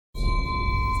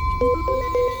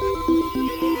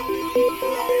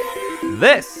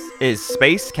This is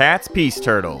Space Cats Peace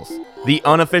Turtles, the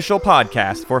unofficial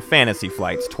podcast for Fantasy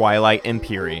Flight's Twilight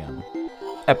Imperium.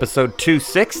 Episode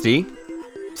 260,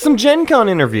 some Gen Con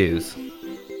interviews.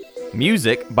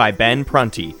 Music by Ben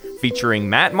Prunty, featuring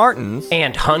Matt Martins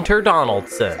and Hunter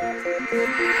Donaldson.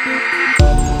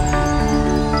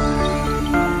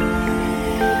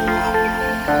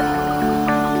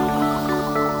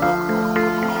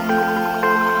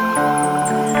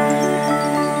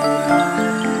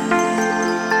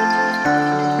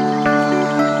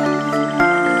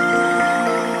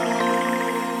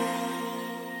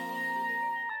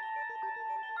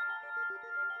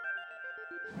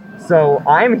 So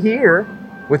I'm here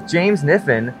with James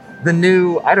Niffen, the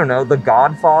new, the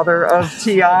godfather of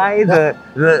TI,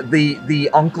 the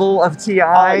uncle of TI,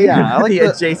 I like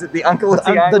the uncle of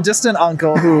TI. The distant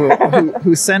uncle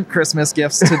who sent Christmas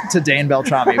gifts to Dane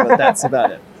Beltrami, but that's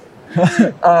about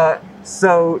it.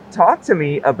 So talk to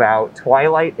me about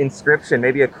Twilight Inscription,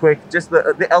 maybe a quick, just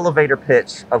the elevator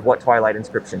pitch of what Twilight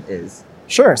Inscription is.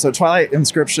 Sure. So Twilight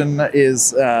Inscription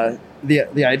is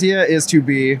the idea is to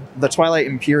be the Twilight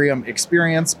Imperium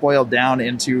experience boiled down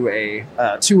into a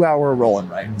 2-hour roll and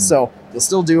write. Mm-hmm. So you'll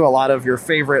still do a lot of your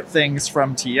favorite things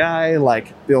from TI,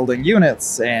 like building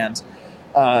units and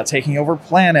taking over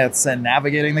planets and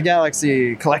navigating the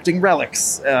galaxy, collecting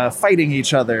relics, fighting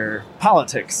each other,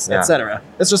 politics, etc.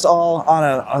 It's just all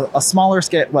on a smaller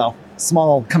scale. Well,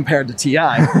 small compared to TI.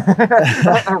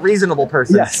 A reasonable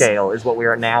person scale is what we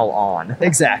are now on.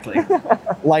 Exactly.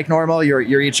 Like normal, you're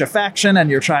each a faction and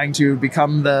you're trying to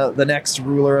become the next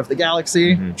ruler of the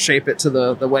galaxy, shape it to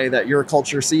the way that your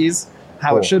culture sees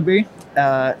how it should be.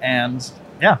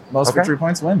 Most victory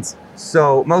points wins.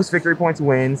 So most victory points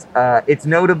wins. It's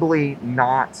notably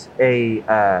not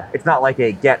it's not like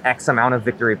a get X amount of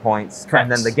victory points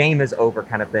and then the game is over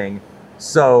kind of thing.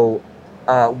 So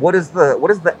what is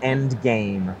the end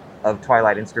game of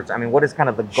Twilight Inscription? I mean, what is kind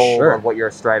of the goal of what you're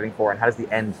striving for, and how does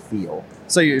the end feel?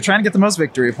 So you're trying to get the most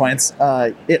victory points.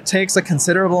 It takes a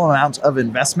considerable amount of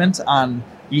investment on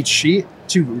each sheet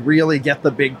to really get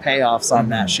the big payoffs on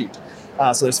that sheet.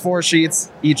 So there's 4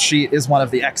 sheets. Each sheet is one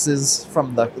of the X's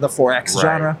from the 4X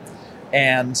genre.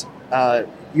 And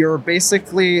you're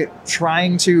basically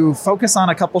trying to focus on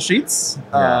a couple sheets,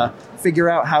 figure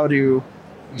out how to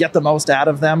get the most out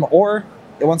of them, or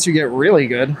once you get really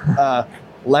good,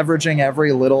 leveraging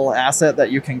every little asset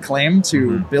that you can claim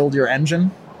to build your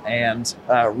engine and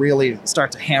really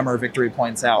start to hammer victory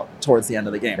points out towards the end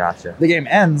of the game. Gotcha. The game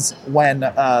ends when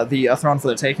the A Throne for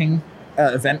the Taking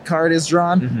event card is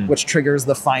drawn, which triggers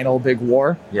the final big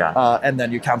war. And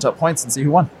then you count up points and see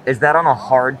who won. Is that on a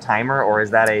hard timer, or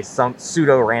is that a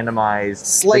pseudo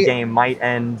randomized? The game might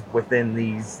end within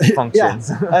these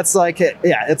functions. That's like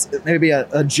it's maybe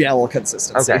a gel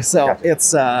consistency. Okay, so gotcha.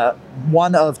 it's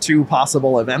one of 2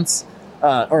 possible events.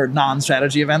 Or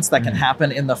non-strategy events that can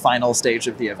happen in the final stage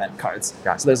of the event cards.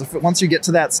 Gotcha. So once you get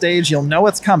to that stage, you'll know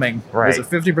it's coming. Right. There's a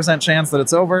 50% chance that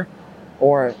it's over,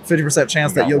 or 50%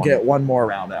 chance that you'll get one more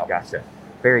round out. Gotcha.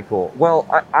 Very cool. Well,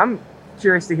 I'm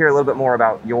curious to hear a little bit more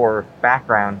about your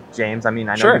background, James. I mean,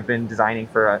 I know you've been designing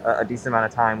for a decent amount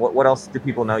of time. What else do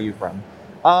people know you from?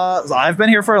 So I've been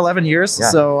here for 11 years,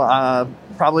 so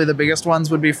probably the biggest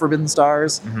ones would be Forbidden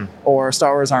Stars or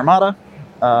Star Wars Armada.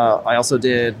 I also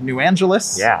did New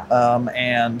Angeles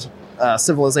and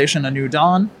Civilization: A New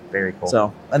Dawn. Very cool.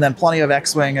 So, and then plenty of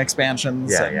X-Wing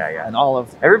expansions and all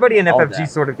of everybody in FFG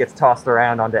sort of gets tossed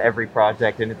around onto every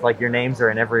project, and it's like your names are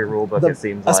in every rule book, it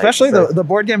seems like. Especially the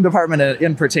board game department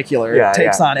in particular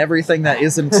takes on everything that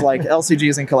isn't like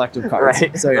LCGs and collective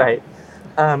cards. Right.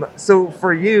 So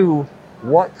for you,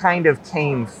 what kind of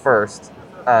came first?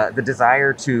 The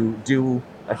desire to do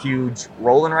a huge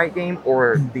roll and write game,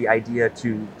 or the idea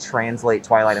to translate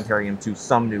Twilight Imperium to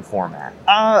some new format?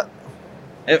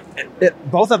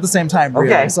 It both at the same time,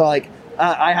 really. Okay. So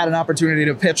I had an opportunity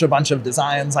to pitch a bunch of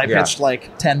designs. I pitched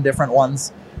like 10 different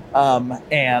ones.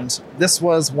 And this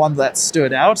was one that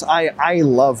stood out. I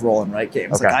love roll and write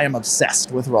games. Like I am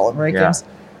obsessed with roll and write games.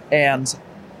 And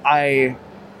I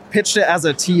pitched it as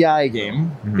a TI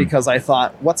game because I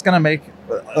thought, what's going to make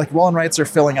roll and writes are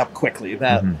filling up quickly.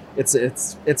 That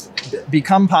it's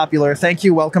become popular. Thank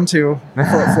you, Welcome to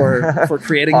for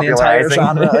creating the entire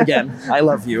genre again. I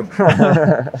love you.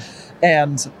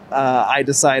 And I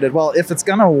decided, well, if it's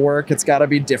gonna work, it's got to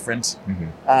be different.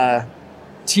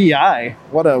 TI,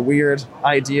 what a weird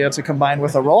idea to combine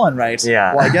with a roll and write.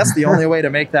 Well, I guess the only way to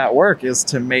make that work is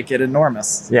to make it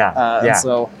enormous. And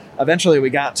so eventually we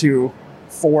got to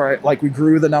 4. Like we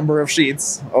grew the number of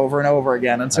sheets over and over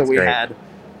again until we had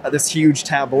this huge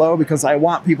tableau because I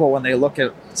want people when they look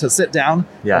at to sit down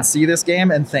and see this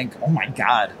game and think, oh my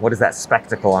god, what is that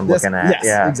spectacle I'm looking at?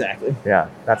 Yes, exactly. Yeah,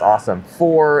 that's awesome.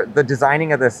 For the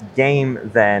designing of this game,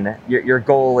 then your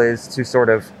goal is to sort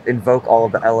of invoke all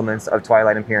of the elements of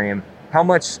Twilight Imperium. How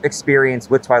much experience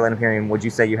with Twilight Imperium would you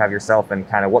say you have yourself, and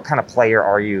kind of what kind of player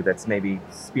are you that's maybe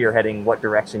spearheading what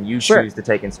direction you choose to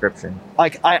take Inscryption?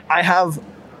 Like I have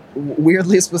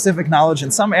weirdly specific knowledge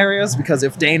in some areas, because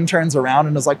if Dane turns around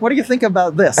and is like, what do you think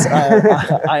about this?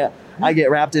 I get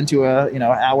wrapped into a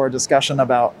hour discussion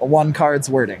about one card's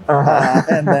wording.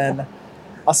 And then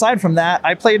aside from that,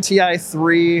 I played TI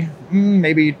 3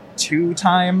 maybe 2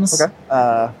 times,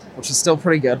 which is still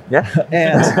pretty good. Yeah,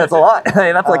 and that's a lot.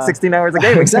 That's like 16 hours a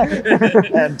game. Exactly.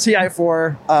 And TI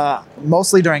 4,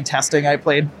 mostly during testing, I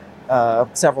played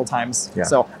several times. Yeah.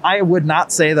 So I would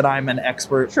not say that I'm an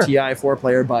expert TI 4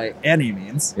 player by any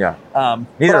means. Yeah.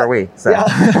 Neither are we. So. Yeah,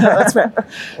 that's fair.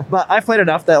 But I've played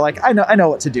enough that like I know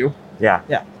what to do. Yeah.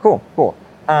 Yeah. Cool.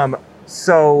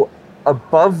 So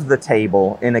above the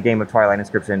table in a game of Twilight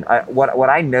Inscryption, what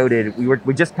I noted,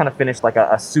 we just kind of finished like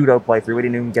a pseudo playthrough. We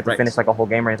didn't even get to finish like a whole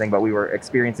game or anything, but we were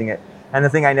experiencing it. And the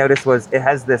thing I noticed was it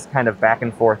has this kind of back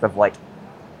and forth of like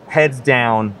heads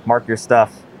down, mark your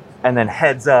stuff, and then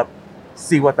heads up,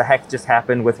 see what the heck just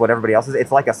happened with what everybody else is.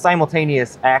 It's like a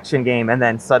simultaneous action game, and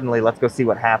then suddenly let's go see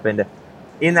what happened.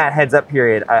 In that heads up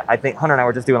period, I think Hunter and I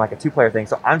were just doing like a 2-player thing.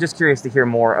 So I'm just curious to hear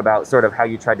more about sort of how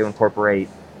you tried to incorporate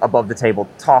above the table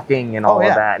talking and all of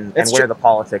that, and where the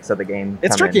politics of the game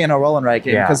It's tricky in a roll and write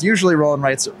game, because usually roll and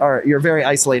writes you're very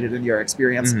isolated in your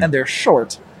experience, and they're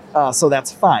short. So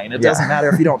that's fine. It doesn't matter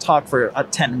if you don't talk for a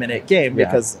 10-minute game,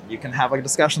 because you can have a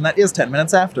discussion that is 10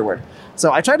 minutes afterward.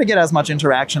 So I tried to get as much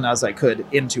interaction as I could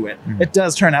into it. It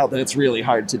does turn out that it's really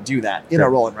hard to do that in a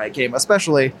roll and write game,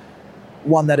 especially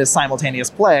one that is simultaneous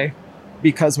play,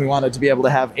 because we wanted to be able to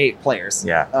have 8 players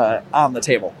on the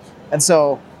table. And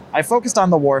so I focused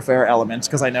on the warfare element,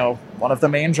 because I know one of the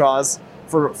main draws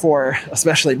for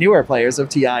especially newer players of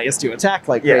TI is to attack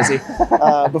like crazy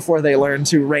before they learn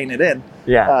to rein it in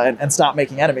and stop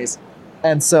making enemies.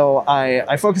 And so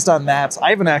I focused on that.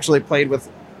 I even actually played with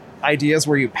ideas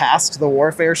where you passed the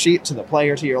warfare sheet to the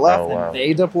player to your left, and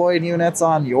they deployed units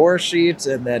on your sheet,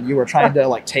 and then you were trying to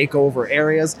like take over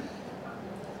areas.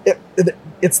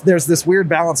 There's this weird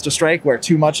balance to strike where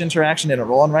too much interaction in a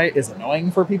roll and write is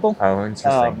annoying for people. Oh,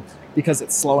 interesting. Because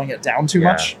it's slowing it down too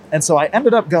much. And so I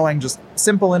ended up going just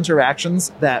simple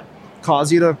interactions that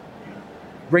cause you to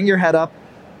bring your head up,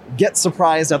 get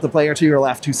surprised at the player to your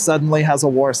left who suddenly has a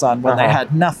war sun when they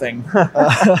had nothing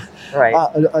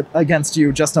against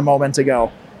you just a moment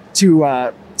ago,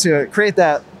 to create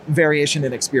that variation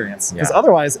in experience. Because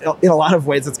otherwise, in a lot of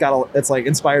ways, it's like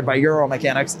inspired by Euro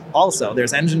mechanics. Also,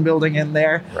 there's engine building in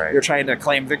there. You're trying to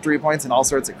claim victory points in all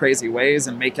sorts of crazy ways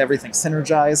and make everything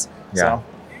synergize. So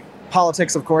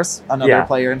politics, of course, another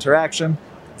player interaction.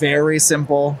 Very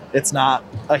simple. It's not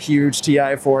a huge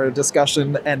TI for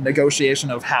discussion and negotiation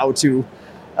of how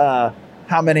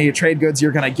many trade goods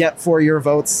you're going to get for your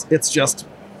votes. It's just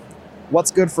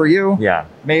what's good for you.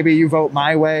 Maybe you vote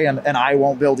my way and I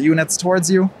won't build units towards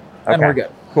you, and we're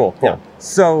good. Cool.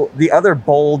 So the other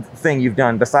bold thing you've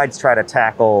done, besides try to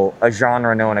tackle a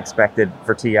genre no one expected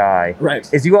for TI,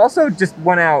 is you also just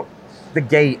went out the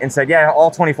gate and said,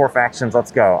 all 24 factions,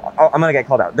 let's go. I'm going to get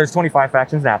called out. There's 25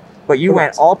 factions now, but you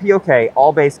went all POK,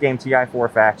 all base game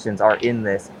TI4 factions are in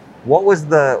this.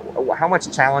 How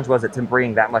much challenge was it to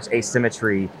bring that much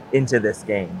asymmetry into this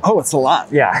game? Oh, it's a lot.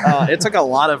 It took a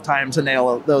lot of time to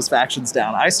nail those factions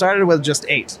down. I started with just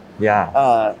 8.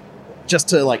 Just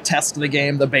to like test the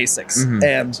game, the basics.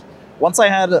 And once I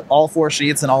had all 4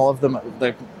 sheets and all of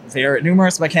the very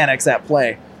numerous mechanics at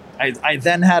play, I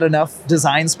then had enough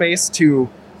design space to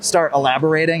start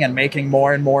elaborating and making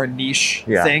more and more niche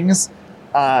things.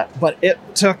 But it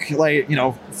took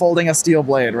folding a steel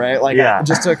blade, right? It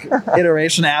just took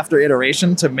iteration after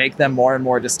iteration to make them more and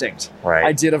more distinct.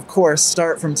 I did, of course,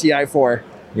 start from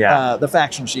TI4, the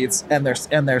faction sheets and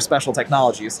their special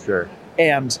technologies.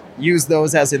 And use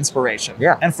those as inspiration.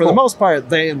 And for the most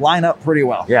part, they line up pretty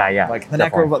well. Like the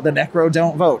Necro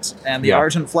don't vote, and the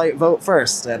Argent Flight vote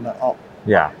first, and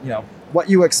what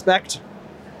you expect.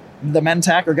 The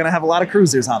Mentak are going to have a lot of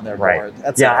cruisers on their board.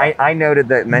 I noted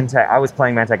that Mentak. I was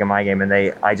playing Mentak in my game, and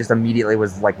I just immediately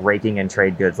was like raking in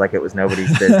trade goods like it was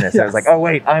nobody's business. I was like, oh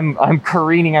wait, I'm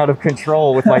careening out of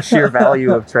control with my sheer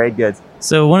value of trade goods.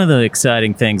 So one of the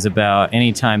exciting things about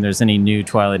anytime there's any new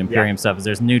Twilight Imperium stuff is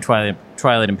there's new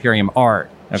Twilight Imperium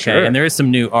art. Okay, and there is some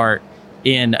new art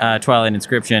in Twilight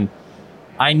Inscryption.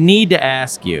 I need to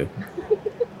ask you,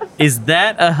 is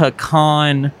that a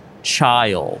Hakan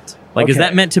child? Like, is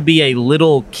that meant to be a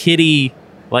little kitty,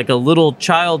 like a little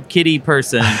child kitty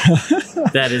person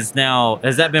that is now,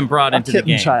 has that been brought into the kitten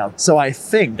game? child. So I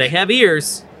think, They have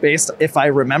ears. if I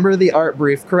remember the art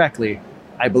brief correctly,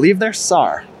 I believe they're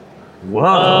SAR.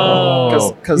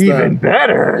 Whoa. Because Even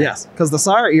better. Yes, because the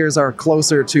SAR ears are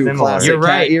closer to Similar. classic You're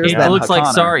right. cat ears It than looks like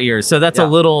Hakana. SAR ears. So that's Yeah.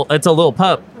 it's a little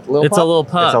pup. It's a little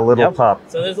pup. It's a little Yep. pup.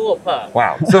 So there's a little pup.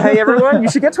 Wow. So, hey, everyone, you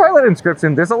should get Twilight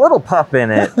Inscription. There's a little pup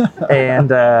in it.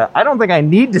 And I don't think I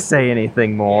need to say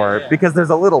anything more because there's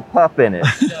a little pup in it.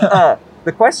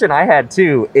 The question I had,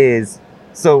 too, is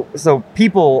so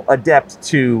people adept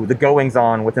to the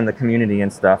goings-on within the community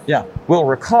and stuff will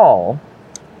recall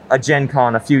a Gen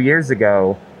Con a few years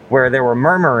ago where there were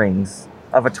murmurings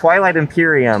of a Twilight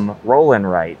Imperium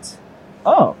roll-and-write.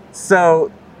 Oh.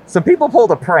 So people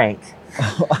pulled a prank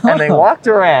and they walked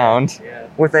around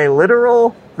with a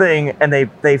literal thing, and they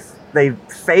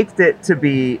faked it to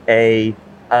be a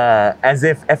as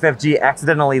if FFG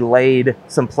accidentally laid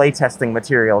some playtesting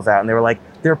materials out, and they were like,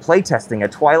 they're playtesting a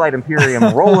Twilight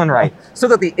Imperium roll and write, so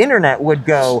that the internet would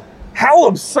go, how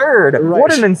absurd! Right.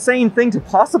 What an insane thing to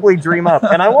possibly dream up.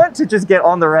 And I want to just get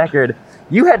on the record,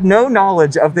 you had no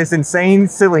knowledge of this insane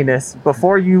silliness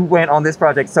before you went on this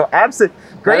project. So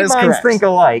great is minds correct. think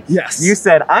alike. Yes. You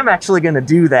said, I'm actually going to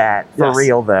do that for Yes.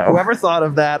 real, though. Whoever thought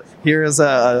of that, here is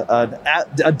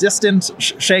a distant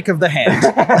shake of the hand.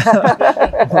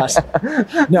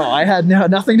 But no, I had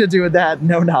nothing to do with that.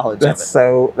 No knowledge of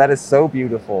it. That is so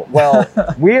beautiful. Well,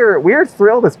 we're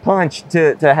thrilled as punch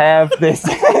to have this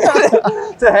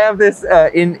to have this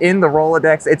in the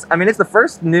Rolodex. It's the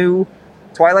first new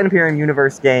Twilight Imperium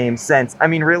universe game since,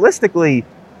 realistically,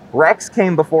 Rex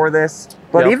came before this,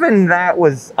 but Yep. even that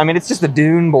was, it's just a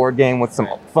Dune board game with some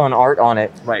fun art on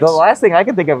it. Right. The last thing I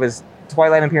can think of is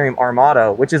Twilight Imperium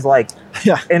Armada, which is like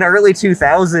Yeah. an early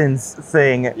 2000s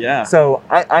thing. Yeah. So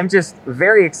I'm just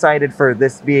very excited for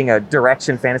this being a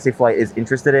direction Fantasy Flight is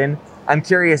interested in. I'm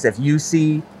curious if you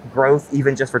see growth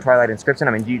even just for Twilight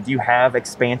Inscription. Do you have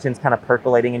expansions kind of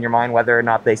percolating in your mind, whether or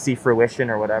not they see fruition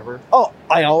or whatever? Oh,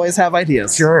 I always have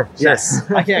ideas. Sure. Yes.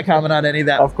 I can't comment on any of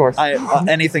that. Of course.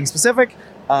 Anything specific.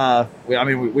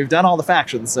 We've done all the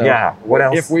factions. So Yeah, what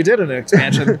else? If we did an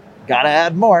expansion, gotta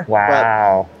add more.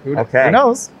 Wow. But Okay. who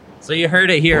knows? So you heard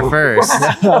it here first.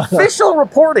 Official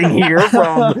reporting here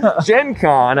from Gen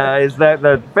Con is that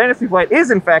the Fantasy Flight is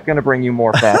in fact going to bring you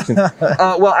more factions.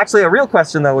 Well, actually, a real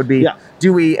question though would be,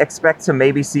 do we expect to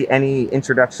maybe see any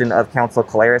introduction of Council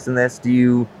Calaris in this? Do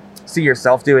you see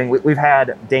yourself doing? We've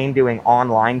had Dane doing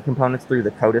online components through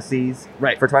the codices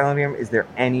for Twilight Imperium. Is there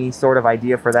any sort of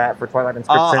idea for that for Twilight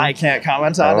Inscription? I can't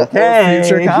comment on Okay.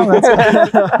 future comments.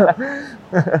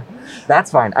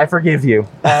 That's fine. I forgive you.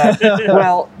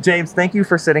 Well, James, thank you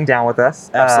for sitting down with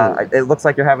us. Absolutely. It looks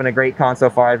like you're having a great con so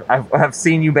far. I've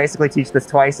seen you basically teach this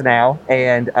twice now,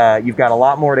 and you've got a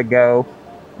lot more to go.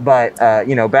 But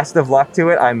best of luck to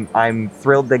it. I'm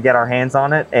thrilled to get our hands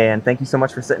on it, and thank you so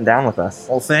much for sitting down with us.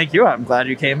 Well, thank you. I'm glad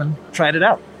you came and tried it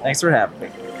out. Thanks for having me.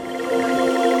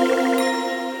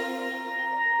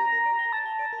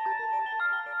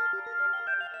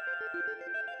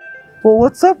 Well,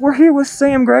 what's up? We're here with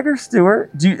Sam Gregor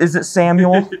Stewart. Is it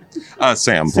Samuel?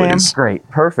 Sam, Sam, please. great,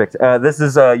 perfect. This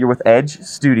is you're with Edge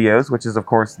Studios, which is of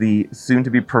course the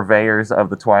soon-to-be purveyors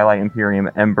of the Twilight Imperium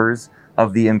Embers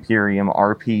of the Imperium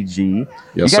RPG. Yes,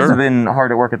 you guys sir. have been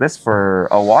hard at work at this for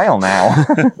a while now.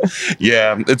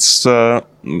 Yeah, it's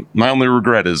my only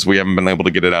regret is we haven't been able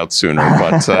to get it out sooner.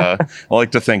 But I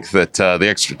like to think that the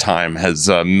extra time has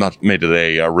made it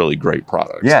a really great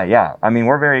product. Yeah.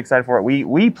 We're very excited for it.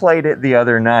 We played it the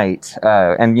other night,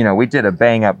 and we did a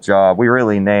bang up job. We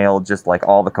really nailed just like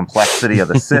all the complexity of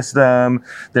the system.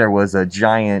 There was a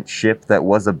giant ship that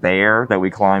was a bear that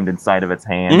we climbed inside of its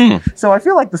hand. So I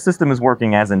feel like the system is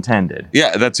working as intended.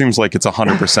 Yeah, that seems like it's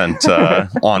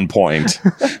 100% on point.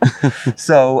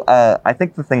 So I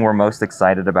think the thing we're most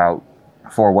excited about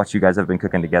for what you guys have been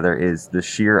cooking together is the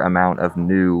sheer amount of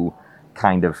new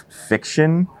kind of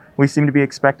fiction we seem to be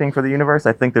expecting for the universe.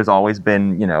 I think there's always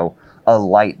been, a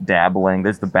light dabbling.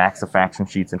 There's the backs of faction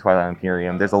sheets in Twilight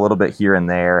Imperium. There's a little bit here and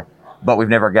there, but we've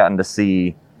never gotten to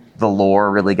see the lore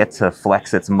really get to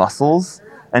flex its muscles.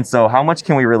 And so how much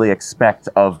can we really expect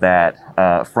of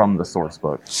that from the source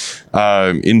book?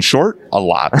 In short, a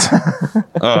lot.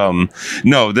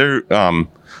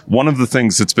 One of the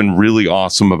things that's been really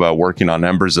awesome about working on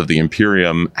Embers of the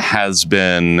Imperium has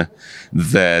been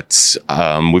that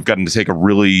we've gotten to take a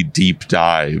really deep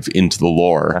dive into the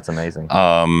lore. That's amazing.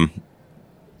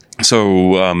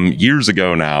 So years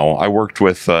ago now, I worked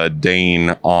with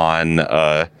Dane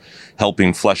on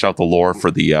helping flesh out the lore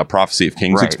for the Prophecy of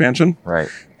Kings Right. expansion. Right.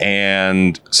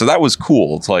 And so that was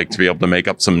cool. It's like to be able to make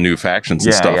up some new factions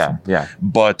and stuff. Yeah.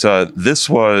 But this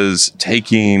was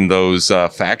taking those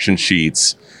faction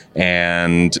sheets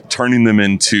and turning them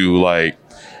into like,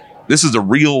 this is a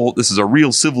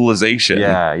real civilization.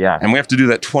 Yeah. And we have to do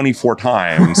that 24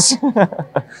 times.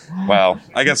 Well,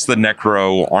 I guess the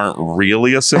Necro aren't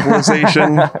really a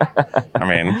civilization. I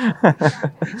mean,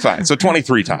 fine. So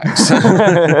 23 times.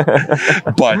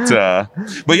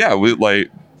 But yeah,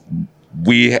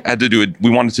 we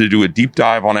wanted to do a deep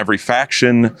dive on every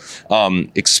faction,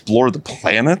 explore the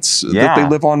planets that they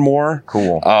live on more.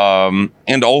 Cool.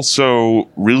 And also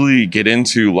really get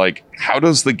into like, how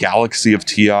does the galaxy of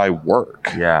TI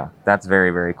work? Yeah, that's very,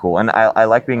 very cool. And I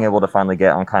like being able to finally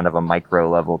get on kind of a micro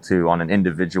level too, on an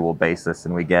individual basis.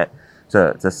 And we get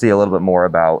to see a little bit more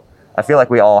about, I feel like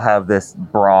we all have this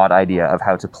broad idea of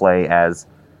how to play as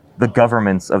the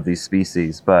governments of these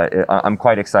species, but I'm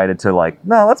quite excited to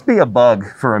no, let's be a bug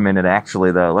for a minute,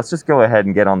 actually, though. Let's just go ahead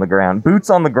and get on the ground.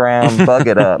 Boots on the ground, bug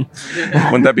it up.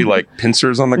 Wouldn't that be like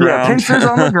pincers on the ground? Yeah, pincers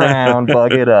on the ground,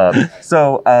 bug it up.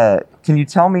 So can you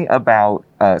tell me about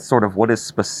sort of what is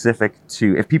specific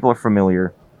to, if people are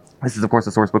familiar, this is, of course,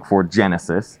 the source book for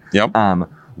Genesis. Yep.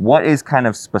 What is kind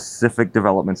of specific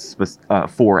developments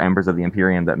for Embers of the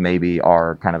Imperium that maybe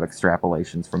are kind of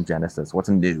extrapolations from Genesis? What's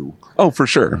new? Oh, for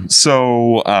sure.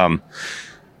 So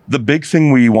the big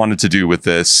thing we wanted to do with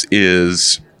this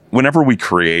is whenever we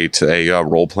create a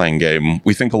role-playing game,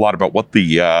 we think a lot about what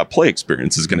the play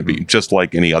experience is going to be, just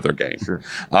like any other game. Sure.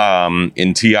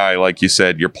 In TI, like you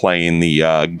said, you're playing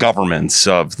the governments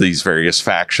of these various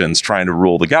factions trying to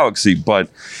rule the galaxy, but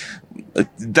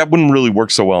that wouldn't really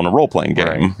work so well in a role-playing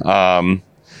game. Right.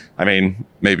 I mean,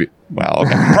 maybe. Well,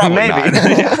 okay, probably maybe. not.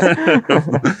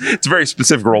 It's a very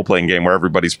specific role-playing game where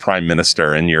everybody's prime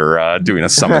minister and you're doing a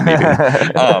summit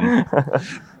meeting.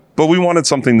 But we wanted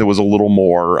something that was a little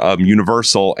more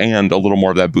universal and a little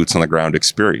more of that boots on the ground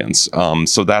experience.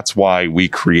 So that's why we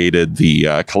created the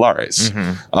Kalares,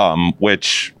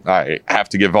 which I have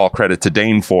to give all credit to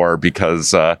Dane for,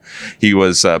 because he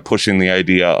was pushing the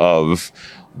idea of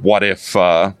what if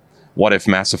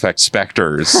Mass Effect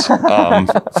Spectres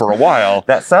for a while.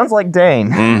 That sounds like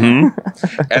Dane.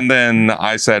 And then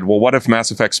I said, well, what if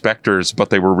Mass Effect Spectres, but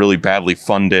they were really badly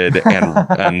funded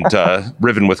and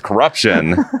riven with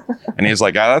corruption? And he's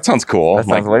like, that sounds cool. That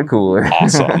sounds way cooler.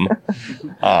 Awesome.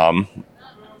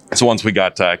 So once we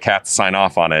got Kat to sign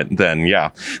off on it, then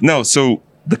yeah. No, so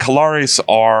the Kalares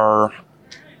are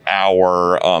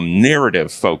our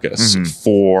narrative focus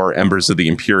for Embers of the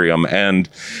Imperium. And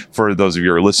for those of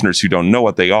your listeners who don't know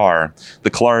what they are, the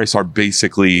Kalares are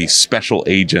basically special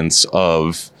agents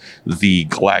of the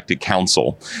Galactic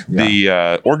Council. Yeah.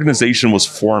 The organization was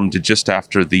formed just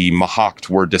after the Mahact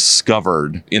were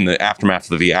discovered in the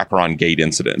aftermath of the Acheron Gate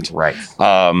incident. Right.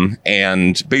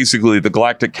 And basically the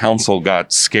Galactic Council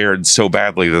got scared so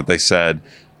badly that they said,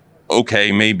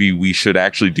 okay, maybe we should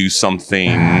actually do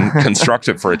something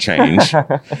constructive for a change.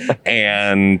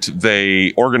 And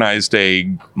they organized a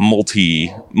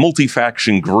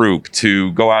multi-faction group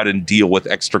to go out and deal with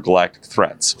extragalactic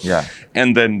threats. Yeah.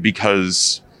 And then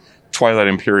because Twilight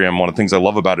Imperium, one of the things I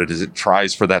love about it is it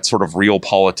tries for that sort of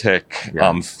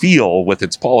realpolitik feel with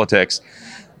its politics.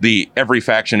 Every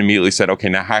faction immediately said, okay,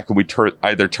 now how can we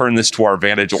either turn this to our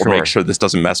advantage or make sure this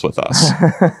doesn't mess with us?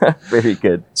 Very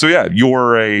good. So yeah,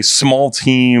 you're a small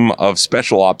team of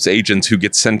special ops agents who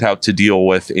get sent out to deal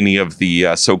with any of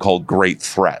the so-called great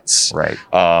threats. Right.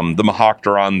 The Mahact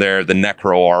are on there, the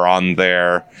Necro are on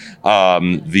there,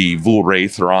 the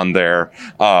Vulwraith are on there,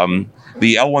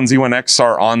 the L1Z1X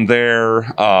are on there,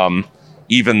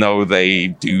 even though they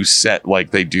do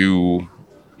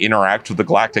interact with the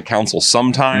Galactic Council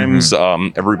sometimes.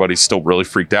 Everybody's still really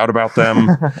freaked out about them.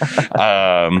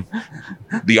 The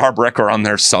Arbrek are on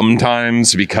there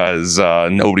sometimes because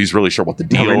nobody's really sure what the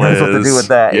deal is. Nobody knows what to do with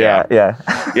that. Yeah.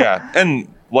 Yeah.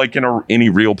 And like in any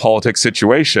real politics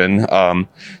situation,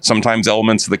 sometimes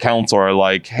elements of the council are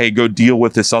like, hey, go deal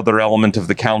with this other element of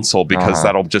the council because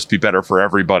that'll just be better for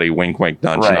everybody. Wink, wink,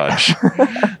 nudge, nudge.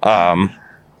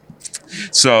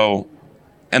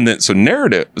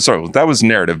 That was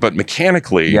narrative, but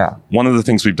mechanically, one of the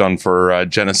things we've done for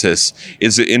Genesis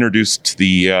is it introduced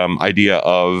the idea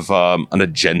of an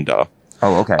agenda.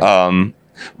 Oh, okay.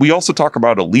 We also talk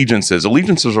about allegiances.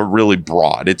 Allegiances are really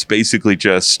broad. It's basically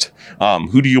just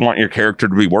who do you want your character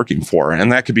to be working for?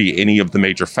 And that could be any of the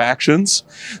major factions.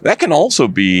 That can also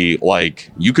be like,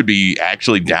 you could be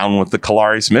actually down with the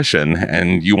Kalares mission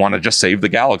and you want to just save the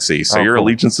galaxy. So your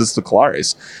allegiance is to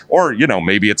Kalares. Or,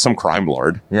 maybe it's some crime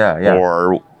lord. Yeah.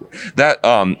 Or that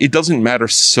it doesn't matter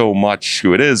so much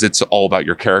who it is. It's all about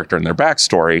your character and their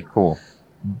backstory. Cool.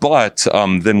 But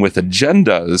then with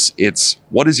agendas, it's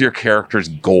what is your character's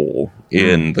goal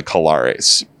in the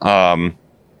Kalares?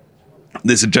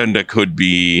 This agenda could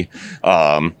be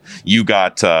you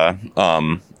got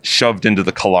shoved into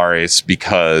the Kalares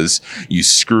because you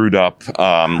screwed up.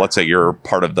 Let's say you're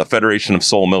part of the Federation of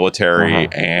Soul Military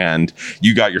and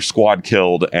you got your squad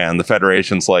killed, and the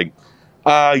Federation's like,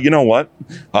 you know what?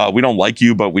 We don't like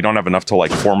you, but we don't have enough to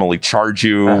like formally charge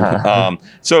you.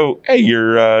 So hey,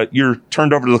 you're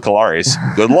turned over to the Kalares.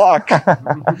 Good luck.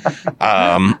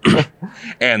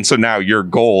 And so now your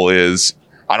goal is,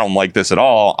 I don't like this at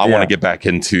all. I want to get back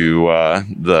into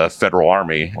the Federal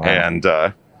Army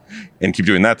and keep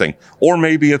doing that thing. Or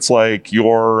maybe it's like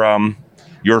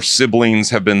your siblings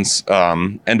have been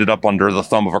ended up under the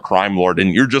thumb of a crime lord,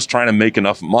 and you're just trying to make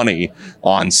enough money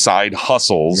on side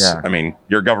hustles. Yeah. I mean,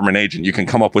 you're a government agent. You can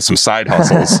come up with some side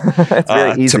hustles. It's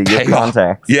very easy to get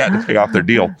contacts. To pay off their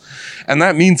deal. And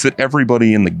that means that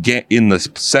everybody in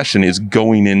the session is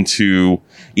going into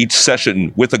each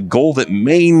session with a goal that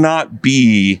may not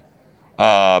be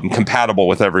compatible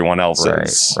with everyone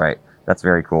else's. Right. That's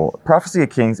very cool. Prophecy of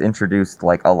Kings introduced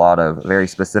like a lot of very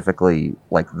specifically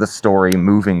like the story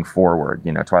moving forward.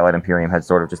 You know, Twilight Imperium had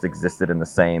sort of just existed in the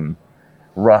same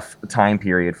rough time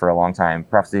period for a long time.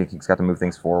 Prophecy of Kings got to move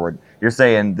things forward. You're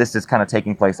saying this is kind of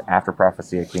taking place after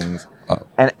Prophecy of Kings.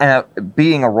 And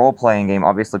being a role-playing game,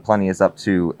 obviously plenty is up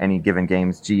to any given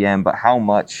game's GM, but how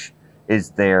much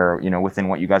is there, you know, within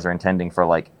what you guys are intending for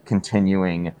like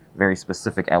continuing very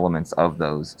specific elements of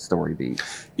those story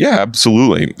beats? Yeah,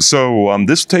 absolutely. So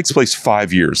this takes place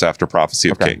 5 years after Prophecy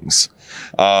of Kings.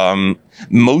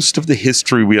 Most of the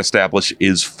history we establish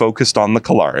is focused on the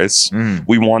Kalares.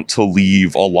 We want to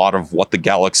leave a lot of what the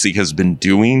galaxy has been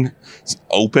doing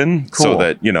open, so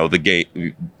that, you know,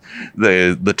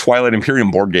 the Twilight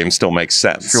Imperium board game still makes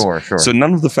sense. Sure. So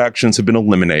none of the factions have been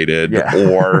eliminated,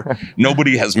 or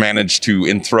nobody has managed to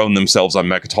enthrone themselves on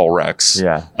Mechatol Rex.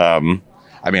 Yeah.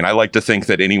 I mean, I like to think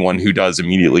that anyone who does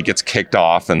immediately gets kicked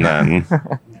off, and then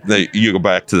you go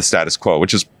back to the status quo,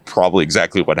 which is probably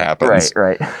exactly what happens.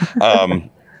 Right.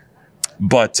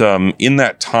 But in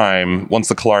that time, once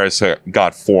the Kalares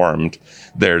got formed,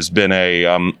 there's been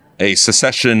a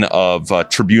secession of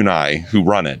tribuni who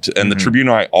run it. And the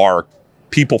tribuni are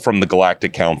people from the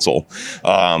Galactic Council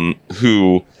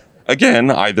who, again,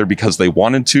 either because they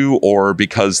wanted to or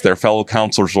because their fellow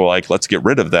counselors were like, let's get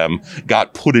rid of them,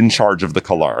 got put in charge of the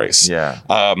Kalares. Yeah.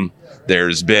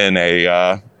 There's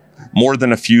been more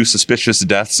than a few suspicious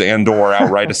deaths and or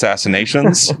outright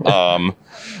assassinations.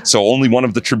 So only one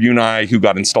of the tribuni who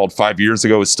got installed 5 years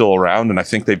ago is still around, and I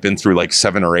think they've been through like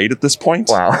 7 or 8 at this point.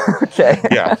 Wow. Okay.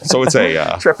 Yeah. So it's a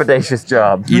trepidatious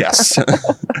job. Yes.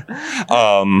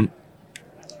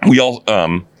 We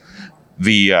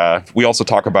also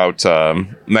talk about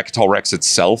Mechatol Rex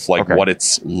itself, like what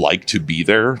it's like to be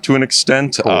there to an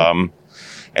extent. Cool.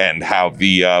 And how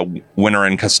the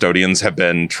Winterin Custodians have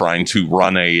been trying to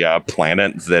run a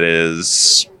planet that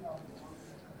is,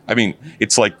 I mean,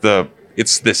 it's like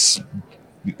it's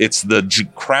the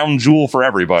crown jewel for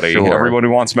everybody. Sure. Everybody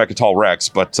wants Mechatol Rex,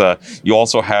 but you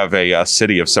also have a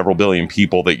city of several billion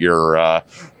people that you're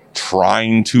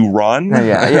trying to run.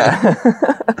 Yeah.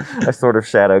 A sort of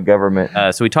shadow government.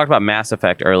 So we talked about Mass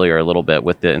Effect earlier a little bit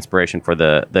with the inspiration for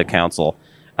the council.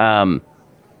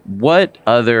 What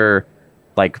other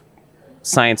like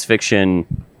science fiction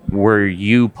were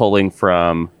you pulling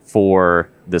from for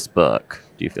this book,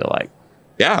 do you feel like?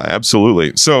 Yeah,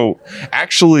 absolutely. So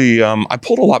actually, I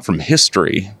pulled a lot from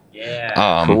history.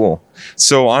 Yeah. Cool.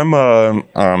 So I'm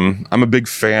a big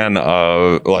fan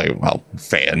of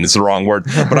fan is the wrong word,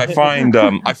 but I find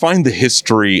the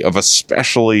history of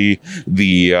especially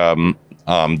the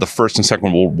First and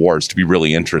Second World Wars to be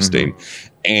really interesting.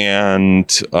 And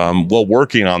while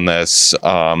working on this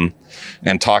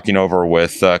and talking over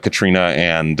with Katrina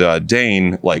and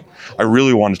Dane, like I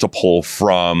really wanted to pull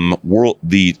from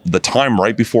the time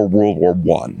right before World War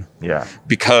I. Yeah.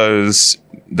 Because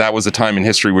that was a time in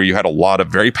history where you had a lot of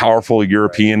very powerful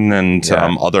European and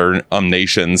other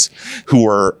nations who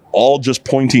were all just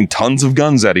pointing tons of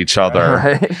guns at each other.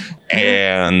 Right.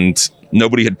 And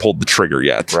nobody had pulled the trigger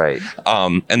yet. Right.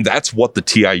 And that's what the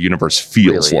TI universe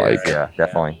feels Really is. like. Yeah,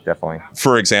 definitely.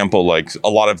 For example, like a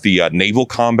lot of the naval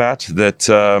combat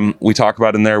that we talk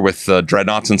about in there with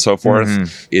dreadnoughts and so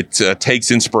forth, it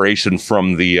takes inspiration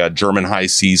from the German High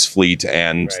Seas Fleet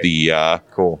and the...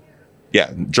 Cool.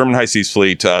 Yeah, German High Seas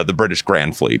Fleet, the British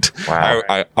Grand Fleet. Wow.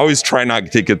 I always try not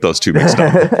to get those two mixed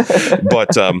up.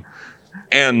 But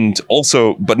and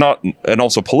also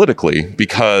politically,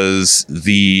 because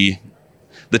the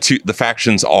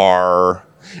factions are.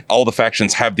 All the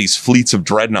factions have these fleets of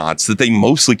dreadnoughts that they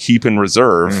mostly keep in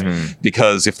reserve,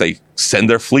 because if they send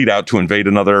their fleet out to invade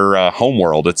another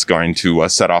homeworld, it's going to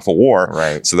set off a war.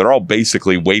 Right. So they're all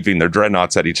basically waving their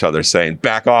dreadnoughts at each other, saying,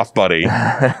 "Back off, buddy."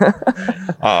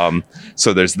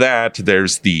 So there's that.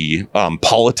 There's the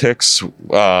politics.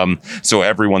 So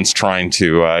everyone's trying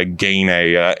to gain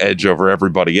a edge over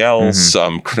everybody else.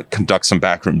 Conduct some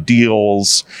backroom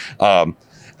deals.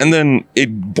 And then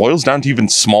it boils down to even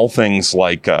small things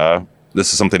like,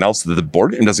 this is something else that the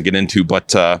board game doesn't get into,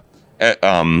 but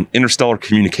interstellar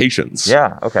communications.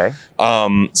 Yeah, okay.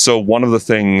 So one of the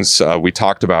things we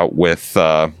talked about with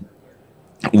the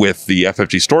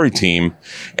FFG story team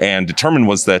and determined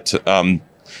was that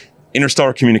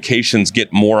interstellar communications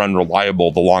get more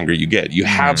unreliable the longer you get. You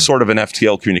have sort of an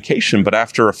FTL communication, but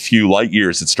after a few light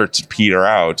years, it starts to peter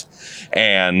out.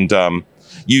 And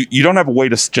you don't have a way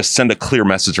to just send a clear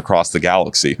message across the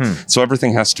galaxy. So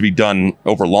everything has to be done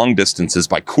over long distances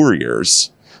by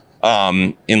couriers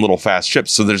in little fast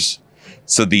ships. For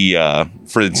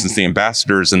instance, the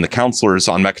ambassadors and the counselors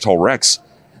on Mechatol Rex,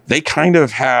 they kind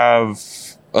of have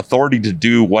authority to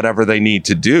do whatever they need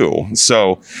to do.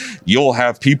 So you'll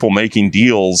have people making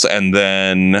deals and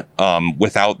then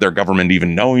without their government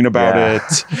even knowing about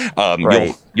it.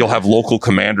 Right. You'll have local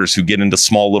commanders who get into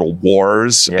small little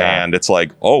wars and it's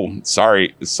like, oh,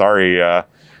 sorry,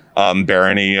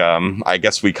 Barony. I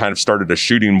guess we kind of started a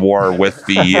shooting war with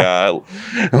the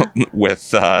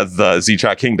the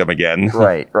Zechak Kingdom again.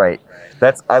 Right.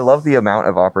 I love the amount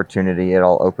of opportunity it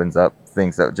all opens up.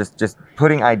 Things that just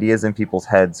putting ideas in people's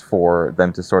heads for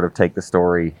them to sort of take the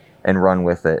story and run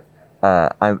with it.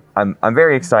 I'm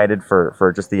very excited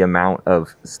for just the amount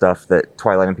of stuff that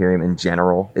Twilight Imperium in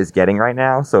general is getting right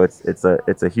now. So it's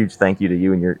a huge thank you to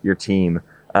you and your team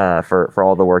for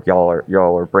all the work y'all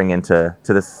are bringing to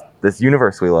this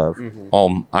universe we love.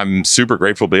 I'm super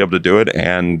grateful to be able to do it,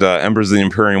 and Embers of the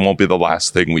Imperium won't be the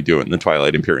last thing we do in the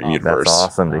Twilight Imperium universe. That's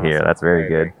awesome to hear. That's very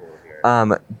good.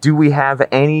 Do we have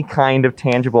any kind of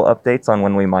tangible updates on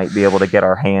when we might be able to get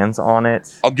our hands on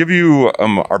it? I'll give you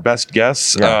our best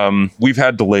guess. Yeah. We've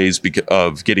had delays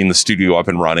of getting the studio up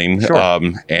and running,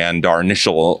 and our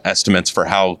initial estimates for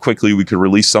how quickly we could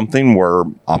release something were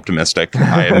optimistic.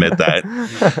 I admit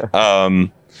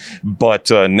that. But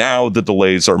now the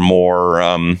delays are more...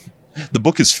 the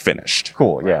book is finished.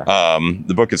 Cool, yeah.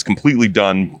 The book is completely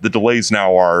done. The delays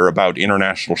now are about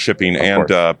international shipping and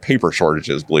paper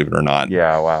shortages, believe it or not.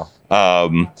 Yeah, wow.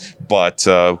 But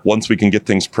once we can get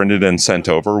things printed and sent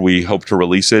over, we hope to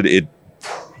release it.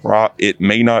 It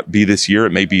may not be this year.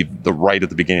 It may be right at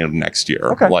the beginning of next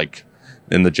year, like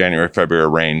in the January-February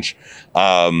range.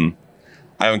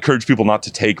 I encourage people not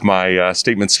to take my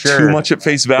statements too much at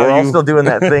face value. We're all still doing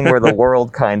that thing where the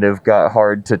world kind of got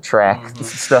hard to track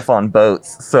stuff on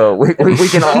boats, so we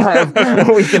can all have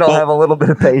have a little bit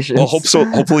of patience. Well,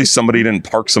 hopefully somebody didn't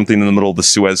park something in the middle of the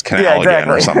Suez Canal again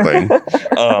or something.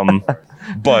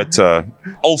 But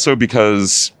also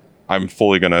because I'm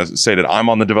fully going to say that I'm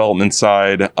on the development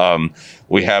side.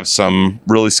 We have some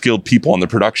really skilled people on the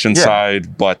production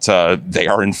side, but they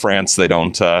are in France. They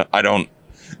don't. I don't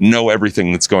know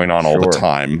everything that's going on all the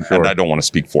time, and I don't want to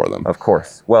speak for them. Of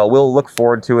course. Well, we'll look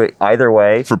forward to it either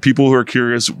way. For people who are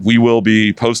curious, we will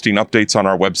be posting updates on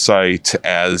our website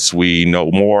as we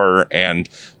know more, and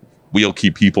we'll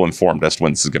keep people informed as to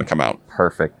when this is going to come out.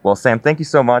 Perfect. Well, Sam, thank you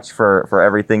so much for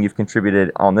everything you've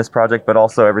contributed on this project, but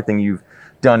also everything you've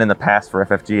done in the past for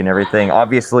FFG and everything.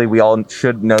 Obviously, we all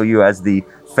should know you as the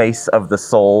face of the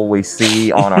soul we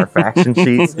see on our faction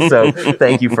sheets. So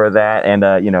thank you for that. And,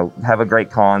 have a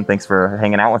great con. Thanks for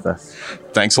hanging out with us.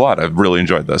 Thanks a lot. I've really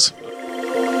enjoyed this.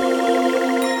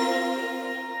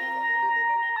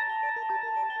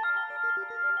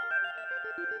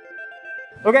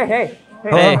 Okay,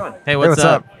 Hey, what's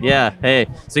up? Yeah, hey.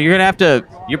 So you're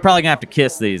probably gonna have to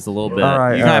kiss these a little bit. All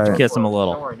right, you're gonna all have to right. kiss them a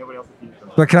little.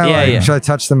 But can I, should I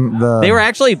touch them? They were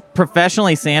actually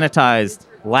professionally sanitized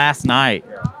last night,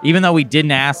 even though we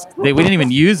didn't ask. We didn't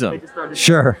even use them.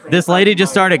 Sure. This lady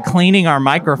just started cleaning our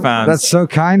microphones. That's so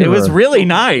kind of her. It was really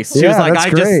nice. She was like, that's I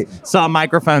great. just saw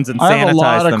microphones and sanitized I have a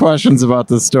lot them. of questions about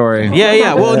this story.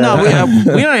 Yeah. Well, no, we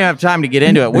don't even have time to get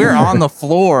into it. We're on the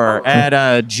floor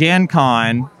at Gen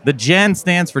Con. The Gen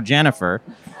stands for Jennifer.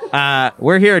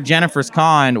 We're here at Jennifer's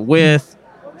Con with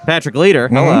Patrick Leader.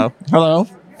 Hello. Hello.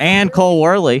 And Cole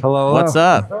Worley. Hello. What's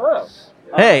up? Hello.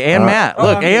 Hey, and Matt.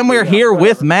 Look, and we're here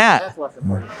with Matt.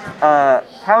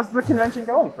 how's the convention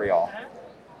going for y'all?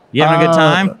 You having a good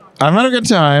time? I'm having a good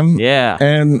time. Yeah.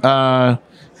 And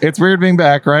it's weird being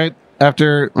back, right?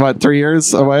 after what 3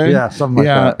 years away? Yeah, something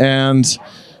like that. And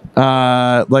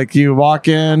like you walk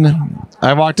in.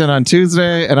 I walked in on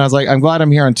Tuesday, and I was like, I'm glad I'm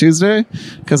here on Tuesday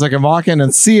because I can walk in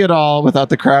and see it all without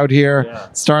the crowd here,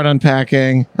 start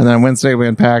unpacking, and then Wednesday we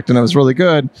unpacked, and it was really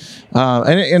good.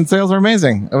 And sales are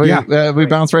amazing. We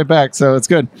bounced right back, so it's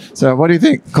good. So what do you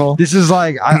think, Cole? This is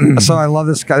like, so I love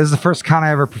this guy. This is the first con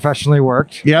I ever professionally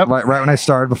worked. Yep. Right when I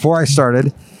started, before I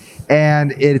started.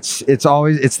 And it's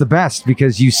the best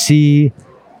because you see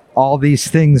all these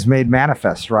things made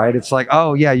manifest, right? It's like,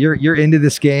 oh yeah, you're into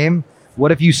this game.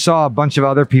 What if you saw a bunch of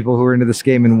other people who are into this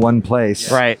game in one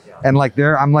place? Right. And like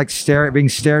I'm like being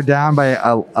stared down by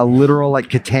a literal like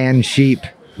Catan sheep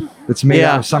that's made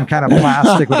out of some kind of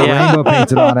plastic with a rainbow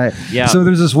painted on it. Yeah. So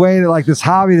there's this way that like this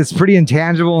hobby that's pretty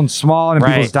intangible and small and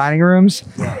in people's dining rooms,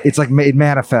 it's like made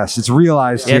manifest. It's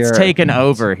realized here. It's taken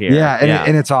over here. Yeah,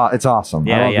 and it's awesome.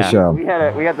 Yeah, I love the show.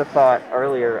 We had the thought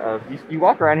earlier of you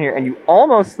walk around here and you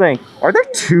almost think, are there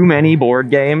too many board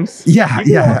games? Yeah,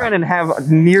 you can walk around and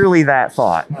have nearly that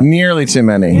thought. Nearly too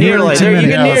many. Nearly too many.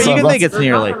 You So can think it's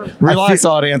nearly. Relax,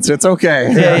 audience. It's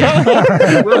okay. Yeah.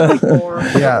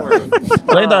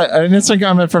 I thought an interesting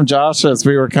comment from Josh as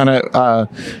we were kind of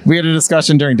we had a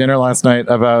discussion during dinner last night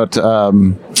about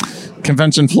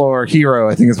convention floor hero,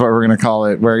 I think is what we're going to call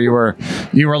it, where you were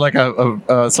like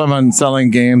a someone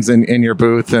selling games in your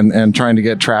booth and trying to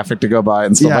get traffic to go by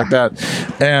and stuff like that.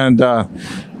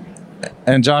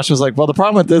 And Josh was like, well, the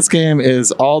problem with this game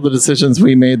is all the decisions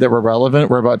we made that were relevant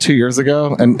were about 2 years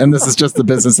ago. And this is just the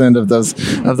business end of those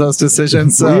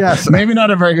decisions. So maybe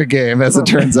not a very good game, as it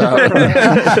turns out.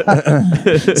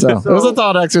 So it was a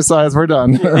thought exercise. We're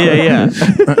done. Yeah.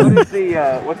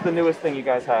 What's the newest thing you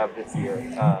guys have this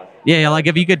year? Yeah, like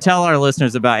if you could tell our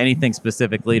listeners about anything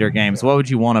specific Leader Games, what would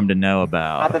you want them to know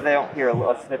about? Not that they don't hear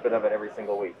a snippet of it every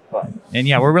single week, but. And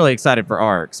yeah, we're really excited for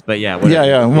ARX, but yeah.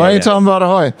 Yeah. Why are you telling about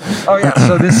Ahoy? Oh yeah.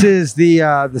 So this is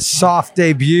the soft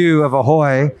debut of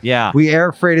Ahoy. Yeah. We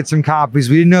air freighted some copies.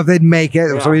 We didn't know if they'd make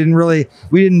it, so we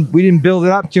didn't build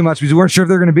it up too much because we weren't sure if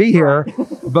they're going to be here.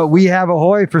 But we have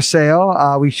Ahoy for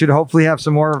sale. We should hopefully have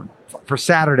some more for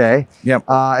Saturday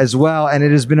as well. And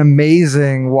it has been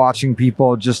amazing watching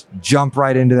people just jump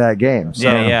right into that game.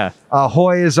 So,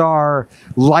 Ahoy is our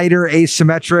lighter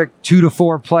asymmetric 2 to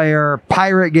 4 player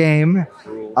pirate game,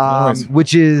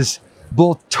 which is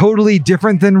both totally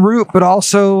different than Root, but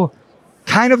also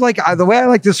kind of like the way I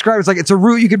like to describe it's like it's a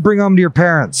Root you could bring home to your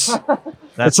parents.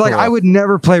 It's like I would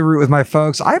never play Root with my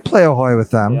folks. I play Ahoy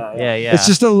with them. Yeah. It's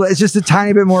just a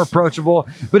tiny bit more approachable,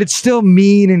 but it's still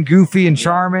mean and goofy and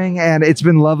charming, and it's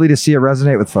been lovely to see it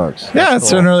resonate with folks. Yeah, it's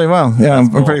doing really well. Yeah, I'm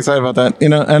pretty excited about that.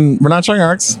 And we're not showing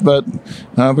ARX, but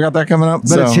we got that coming up.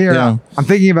 But it's here. Yeah. I'm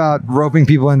thinking about roping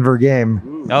people in for a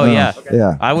game. Oh yeah.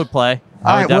 Yeah. I would play.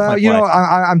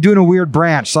 I'm doing a weird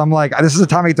branch, so I'm like, this is the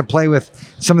time I get to play with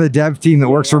some of the dev team that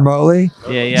works remotely.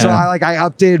 Yeah. So I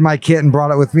updated my kit and brought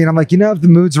it with me, and I'm like, if the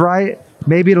mood's right,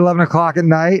 maybe at 11 o'clock at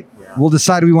night, we'll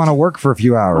decide we want to work for a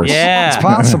few hours. Yeah, it's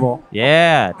possible.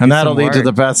 Yeah, and that'll lead to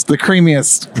the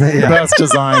creamiest, best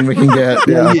design we can get.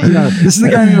 Yeah. This is the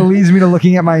guy that leads me to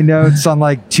looking at my notes on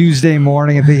like Tuesday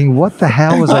morning and thinking, what the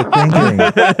hell was I thinking?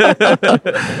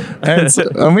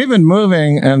 and we've been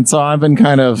moving, and so I've been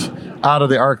kind of out of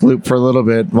the ARC loop for a little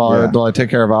bit while I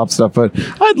take care of op stuff. But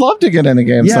I'd love to get in a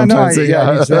game sometimes. It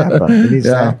needs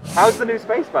to happen. How's the new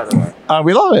space, by the way?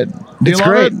 We love it. It's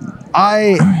great.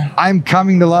 I'm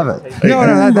coming to love it. No,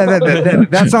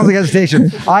 that sounds like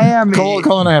hesitation. I am.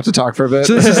 Cole and I have to talk for a bit.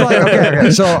 So this is like okay.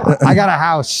 So I got a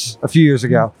house a few years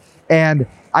ago, and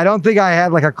I don't think I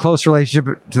had like a close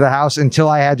relationship to the house until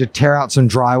I had to tear out some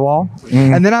drywall,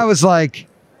 and then I was like,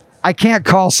 I can't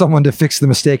call someone to fix the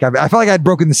mistake. I felt like I'd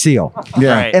broken the seal.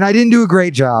 Yeah, and I didn't do a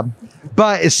great job.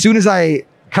 But as soon as I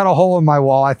cut a hole in my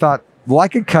wall, I thought, well, I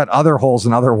could cut other holes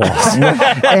in other walls.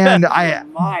 And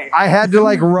I had to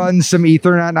like run some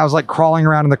Ethernet, and I was like crawling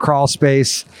around in the crawl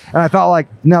space. And I thought like,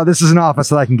 no, this is an office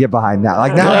that I can get behind now.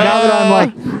 Like now that I'm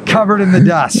like covered in the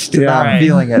dust, I'm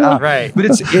feeling it. But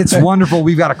it's wonderful.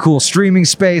 We've got a cool streaming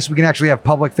space. We can actually have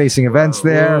public facing events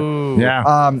there. Ooh.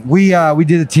 Yeah. We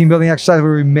did a team building exercise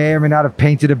where we may or may not have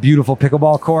painted a beautiful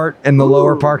pickleball court in the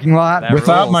lower parking lot.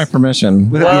 Without my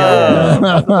permission. I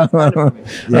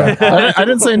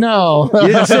didn't say no. You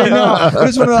didn't say no.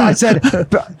 I said,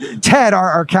 Ted,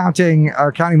 our accounting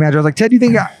manager, I was like, Ted, do you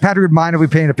think Patrick would mind if we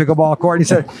painted a pickleball court? And he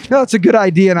said, no, it's a good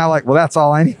idea. And I'm like, well, that's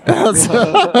all I need.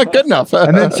 Good enough.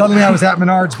 And then suddenly I was at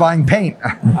Menards buying paint.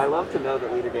 I love to know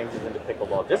that Leader Games is into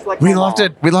pickleball. Just like we left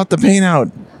it. We left the paint out.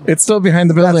 It's still behind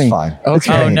the building. That's fine.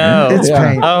 Okay. Oh no. It's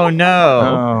paint. Oh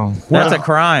no. That's a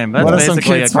crime. That's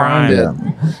basically a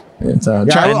crime. So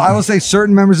Yeah, I will say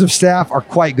certain members of staff are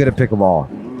quite good at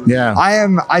pickleball. yeah.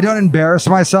 I don't embarrass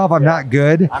myself. I'm not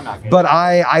good, but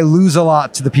I lose a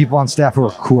lot to the people on staff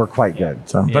who are quite good.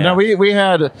 So, but no, we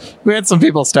had some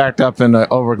people stacked up in an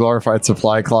over glorified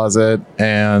supply closet,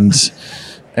 and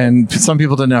some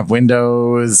people didn't have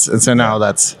windows, and so now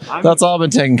that's all been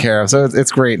taken care of. So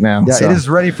it's great now. Yeah, so. it is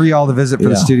ready for y'all to visit for the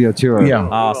Yeah. studio tour. Yeah.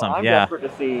 Awesome. I'm Yeah. desperate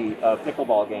to see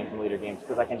pickleball games and leader games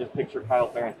because I can just picture Kyle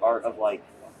Farron's art of like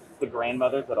the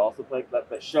grandmothers that also play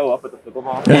that show up at the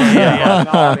pickleball. Yeah.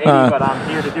 No, I'm 80, but I'm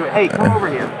here to do it. Hey, come over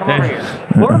here. Come over here.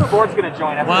 Lord of the Board's going to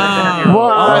join after this interview.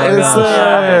 What is Bo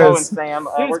and this? Sam.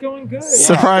 It's going good.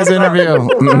 Surprise interview.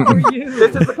 How are you?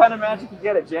 This is the kind of magic you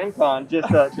get at Gen Con.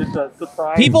 Just a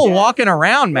surprise. People guest. walking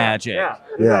around magic. Yeah.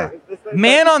 Yeah.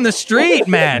 Man on the street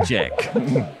magic.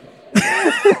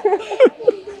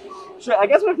 Sure, I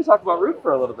guess we have to talk about Root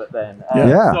for a little bit then.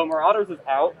 Yeah. So Marauders is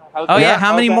out. Oh yeah,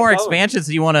 how many how's that more going? expansions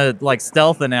do you want to like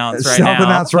stealth announce right Self now?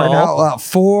 announced right Cole? now.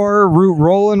 4 Root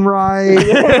Roll and Ride.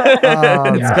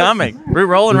 It's coming. Root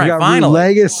rolling We've right got Root finally.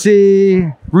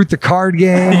 Legacy, Root the card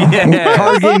game, Yes.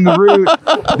 card game the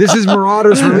Root. This is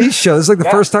Marauders release show. This is like the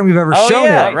first time we've ever Oh, shown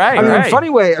yeah, it. right, I mean, in right. a funny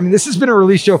way. I mean, this has been a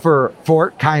release show for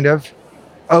Fort, kind of.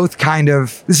 Oath, kind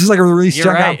of. This is like a release You're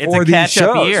show right. It's for a these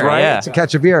catch-up shows, year, right? yeah. It's a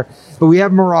catch-up year. But we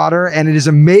have Marauder, and it is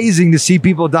amazing to see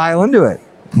people dial into it.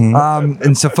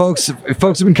 And so folks have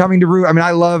been coming to Root. I mean,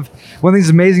 I love one of the things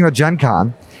amazing about Gen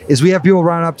Con is we have people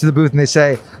run up to the booth and they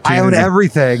say, I own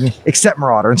everything except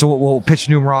Marauder. And so we'll pitch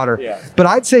new Marauder. Yeah. But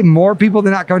I'd say more people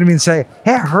than not come to me and say,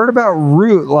 hey, I heard about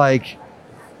Root. Like,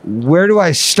 where do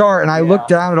I start? And I look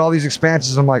down at all these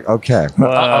expansions. I'm like, okay. So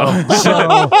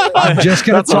I'm just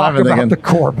going to That's what talk I've been about thinking. the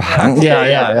core box.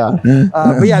 yeah.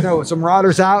 But yeah, no, so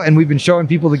Marauder's out and we've been showing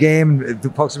people the game. And the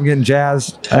folks have been getting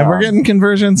jazzed. And we're getting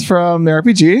conversions from the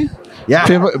RPG. Yeah.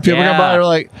 People come by and are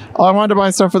like, oh, I wanted to buy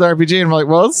stuff for the RPG. And I'm like,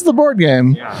 well, this is the board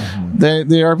game. The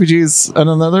RPG's in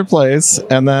another place.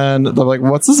 And then they're like,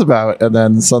 what's this about? And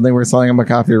then suddenly we're selling them a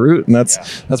copy of Root. And that's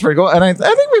pretty cool. And I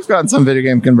think we've gotten some video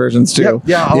game conversions too.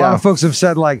 Yeah, a lot of folks have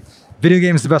said like video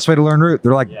game is the best way to learn Root.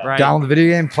 They're like, Right. download the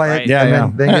video game, play Right. it, Yeah,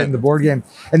 and then get in the board game.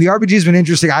 And the RPG has been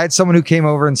interesting. I had someone who came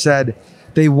over and said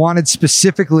they wanted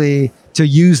specifically to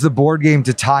use the board game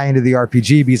to tie into the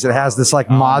RPG because it has this like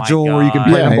Oh my module where you can God.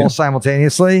 play them Yeah. both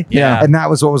simultaneously. Yeah. And that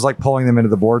was what was like pulling them into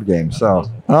the board game. So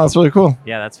Oh, that's really cool.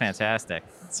 Yeah, that's fantastic.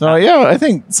 So yeah, I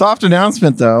think soft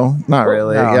announcement though. Not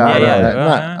really. No, yeah,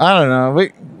 yeah. I don't know. We're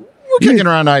kicking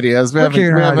around ideas. We we're kicking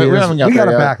around we ideas. haven't got We got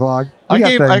there a yet. backlog. I We got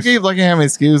keep things. looking at how many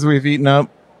SKUs we've eaten up,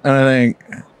 and I think,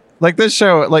 like this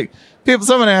show, like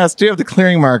someone asked, "Do you have the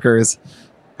clearing markers?"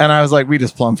 And I was like, "We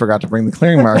just plumb forgot to bring the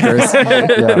clearing markers."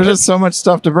 There's just so much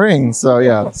stuff to bring. So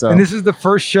yeah, so And this is the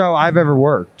first show I've ever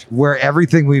worked where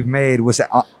everything we've made was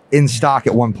in stock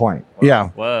at one point. yeah,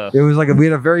 Whoa. It was like we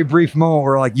had a very brief moment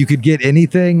where like you could get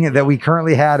anything that we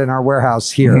currently had in our warehouse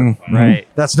here. Mhm. Right.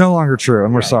 That's no longer true,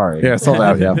 and we're sorry. yeah, sold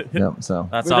out. Yeah, yeah. So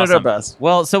That's we did awesome. our best.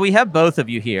 Well, so we have both of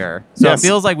you here. So Yes. it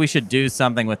feels like we should do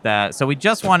something with that. So we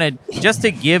just wanted just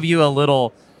to give you a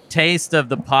little taste of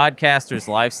the podcaster's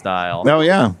lifestyle. Oh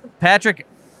yeah. Patrick,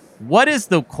 what is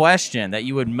the question that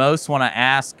you would most want to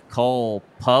ask Cole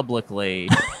publicly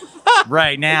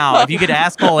right now? If you could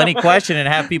ask Cole any question and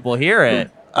have people hear it,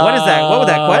 what is that? What would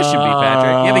that question be,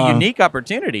 Patrick? You have a unique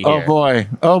opportunity here. Oh boy.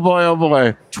 Oh boy. Oh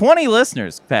boy. 20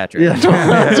 listeners, Patrick.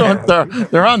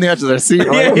 they're on the edge of their seat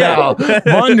right now,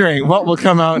 wondering what will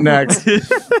come out next.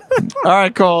 All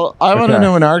right, Cole. I want to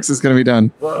know when ARCS is going to be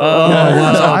done. Oh,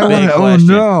 So I big want to. Oh question.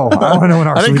 no! I want to know when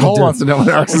our I think Cole wants to know when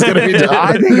ARCS is going to be done.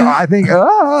 I think.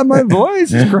 My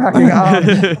voice is cracking.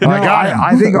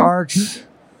 I think ARCS.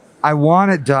 I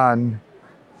want it done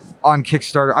on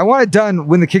Kickstarter. I want it done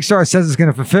when the Kickstarter says it's going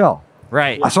to fulfill.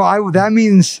 Right. So that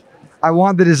means I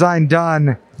want the design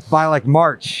done by like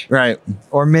March Right.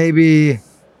 or maybe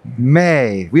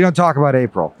May. We don't talk about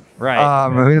April. Right.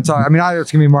 We don't talk. I mean, either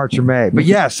it's gonna be March or May. But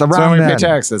yes, around So when we then. pay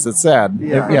taxes, it's sad.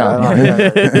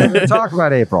 Yeah. Talk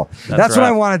about April. That's when I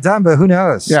rough. want it done, but who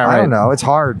knows? Yeah, I right. don't know. It's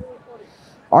hard.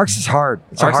 ARCS is hard.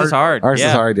 It's ARCS is hard. ARCS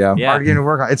is hard, yeah. Yeah. Hard getting to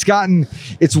work on.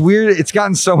 It's weird. It's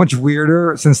gotten so much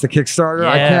weirder since the Kickstarter.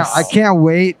 Yes. I can't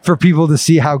wait for people to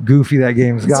see how goofy that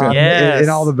game's gotten Yes. in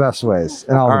all the best ways.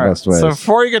 In all All the right. best ways. So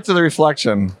before you get to the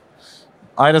reflection,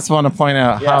 I just want to point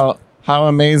out how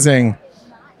amazing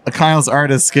Kyle's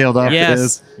art is scaled up Yes.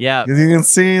 is. Yeah. Because you can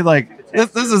see, like,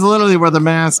 this is literally where the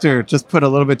master just put a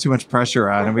little bit too much pressure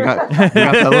on, and we got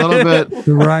a little bit.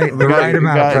 the right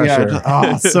amount of pressure.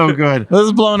 Oh, so good. This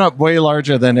is blown up way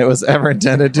larger than it was ever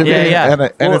intended to be. Yeah, yeah.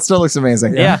 And it still looks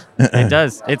amazing. Yeah, it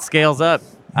does. It scales up.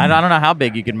 I don't know how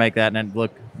big you can make that and it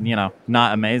look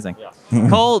not amazing.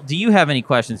 Cole, do you have any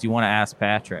questions you want to ask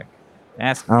Patrick?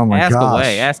 Ask Oh my ask gosh.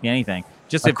 away. Ask anything.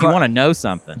 Just if you want to know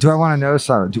something. Do I want to know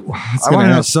something? I gonna want to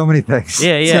know ask- so many things.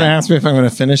 Yeah, He's gonna yeah. ask me if I'm gonna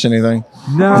finish anything.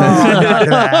 No, I'm not going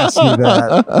to ask you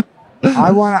that.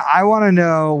 I want to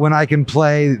know when I can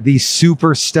play the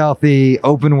super stealthy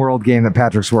open world game that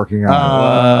Patrick's working on.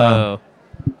 Whoa.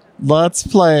 Let's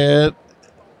play it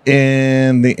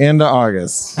in the end of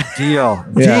August. Deal.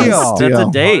 Yes. Deal. That's Deal.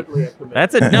 a date.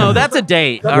 That's a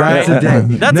date. All right. That's a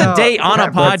date. That's No, a date on a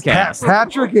podcast.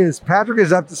 Patrick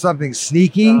is up to something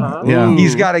sneaky. Yeah.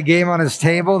 He's got a game on his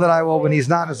table that I will, when he's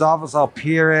not in his office, I'll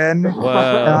peer in and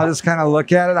I'll just kind of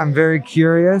look at it. I'm very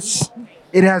curious.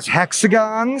 It has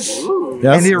hexagons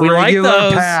Yes. and We like irregular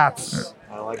those. paths.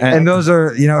 And those are,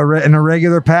 an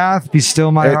irregular path, be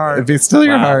still my heart. It'd be still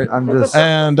your Wow. heart. I'm just,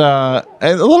 And a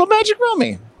little Magic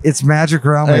Rummy. it's Magic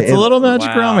Realm. It's a little Magic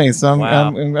Wow. Rummy, so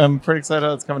Wow. I'm pretty excited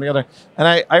how it's coming together. And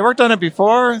I worked on it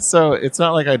before, so it's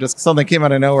not like something came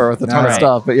out of nowhere with a ton of Right.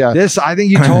 stuff. But yeah, I think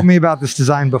you told me about this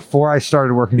design before I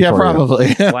started working yeah, for you.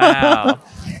 probably. Wow.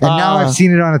 And now I've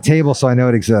seen it on a table, so I know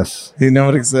it exists. You know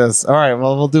it exists. All right,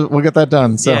 well we'll get that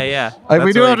done. So yeah. we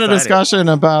That's do really have a exciting. discussion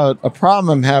about a problem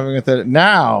I'm having with it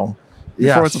now.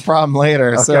 Before Yes. it's a problem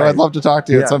later. So Okay. I'd love to talk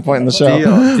to you Yeah. at some point in the show.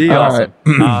 Deal. All right.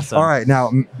 Awesome. All right,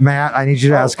 now, Matt, I need you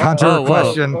to ask Hunter Oh, a whoa.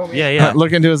 question. Yeah.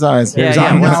 Look into his eyes. Yeah, Because yeah.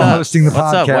 I'm What's now up? hosting the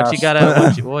What's up? What you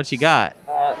podcast. got? What you got?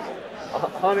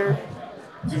 Hunter,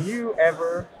 do you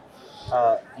ever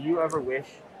wish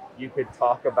you could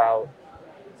talk about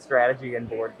strategy and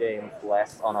board games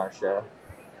less on our show?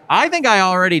 I think I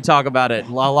already talk about it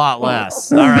a lot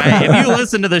less. All right. If you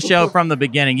listen to the show from the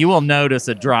beginning, you will notice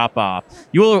a drop off.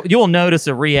 You will notice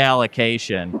a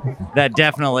reallocation that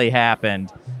definitely happened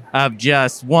of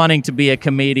just wanting to be a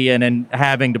comedian and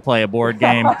having to play a board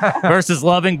game versus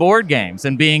loving board games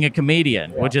and being a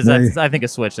comedian, which is I think a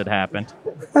switch that happened.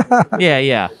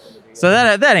 Yeah. So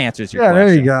that answers your Yeah, question.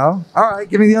 there you go. All right,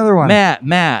 give me the other one.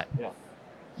 Matt,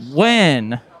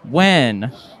 when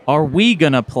are we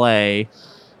gonna play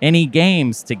any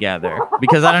games together?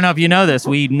 Because I don't know if you know this,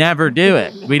 we never do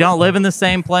it. We don't live in the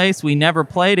same place. We never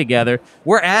play together.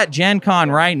 We're at Gen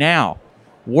Con right now,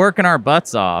 working our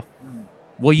butts off.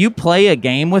 Will you play a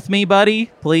game with me,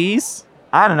 buddy? Please?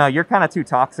 I don't know. You're kind of too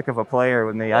toxic of a player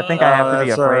with me. I think I have to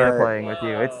be that's afraid all of right. playing with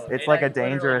you. It's like a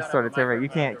dangerous sort of terror. You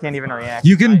can't even react.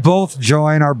 You can both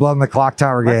join our Blood in the Clock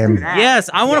Tower game. Yes,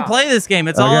 I want to play this game.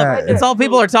 It's Okay. all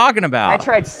people are talking I about.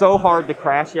 tried so hard to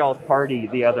crash y'all's party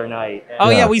the other night. Oh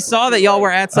yeah, Yeah. we saw that y'all were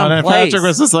at some And place. Patrick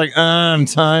was just like, I'm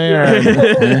tired.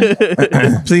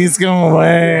 Please go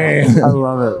away. I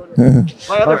love it.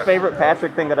 My other favorite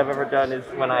Patrick thing that I've ever done is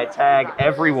when I tag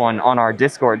everyone on our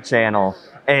Discord channel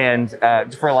and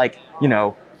for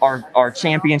our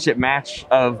championship match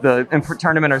of the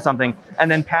tournament or something, and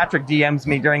then Patrick DMs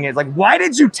me during it. It's like, why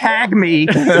did you tag me?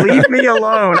 Leave me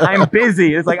alone. I'm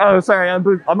busy. It's like, oh, sorry, I'm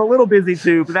a little busy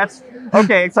too, but that's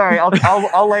okay. Sorry,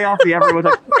 I'll lay off the everyone.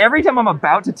 Like, every time I'm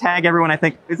about to tag everyone, I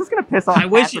think, is this gonna piss off? I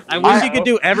wish Patrick? you could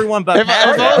do everyone but If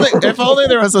Patrick. if only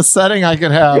there was a setting I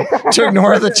could have to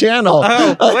ignore the channel.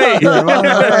 Oh wait, Yeah.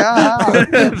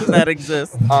 that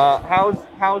exists.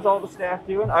 How's all the staff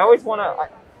doing? I always want to.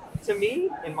 To me,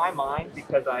 in my mind,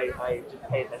 because I just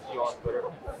pay attention to you on Twitter,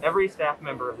 every staff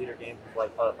member of Leader Games is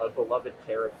like a beloved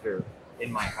character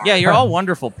in my house. Yeah, you're all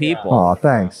wonderful people. Oh,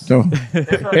 thanks. So,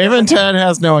 even Ted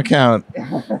has no account.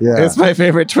 Yeah. It's my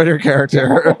favorite Twitter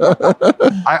character.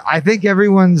 I think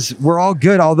we're all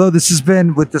good. Although this has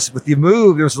been with the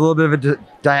move, there was a little bit of a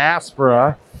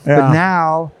diaspora, but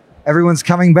now everyone's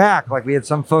coming back. Like we had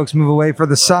some folks move away for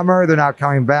the summer. They're now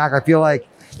coming back. I feel like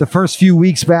the first few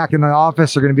weeks back in the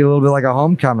office are going to be a little bit like a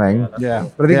homecoming. Yeah.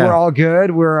 But I think we're all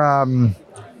good. We're,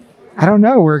 I don't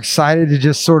know. We're excited to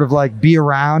just sort of like be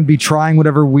around, be trying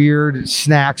whatever weird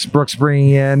snacks Brooke's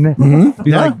bringing in,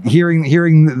 be like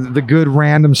hearing the good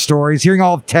random stories, hearing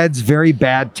all of Ted's very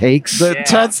bad takes.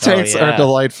 Ted's takes yeah. are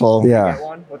delightful. Yeah.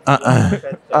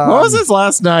 What was his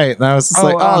last night? And I was just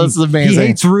this is He amazing.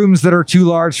 hates rooms that are too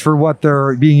large for what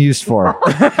they're being used for.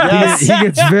 He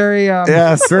gets very,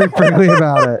 Yes. very prickly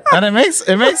about it. And it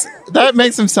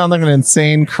makes him sound like an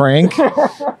insane crank.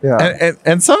 Yeah.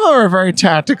 And some of them are very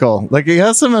tactical. Like he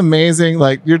has some amazing,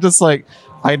 like you're just like,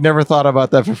 I'd never thought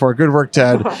about that before. Good work,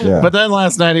 Ted. Yeah. But then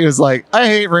last night he was like, I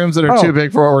hate rooms that are too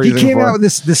big for what we're He using came for. out with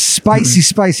this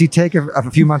spicy take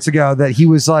a few months ago that he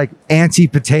was like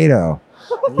anti-potato.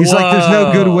 He's like, there's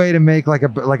no good way to make like a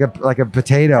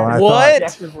potato. And I What?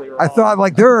 I thought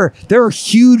like there are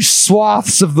huge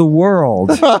swaths of the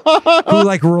world who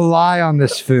like rely on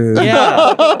this food.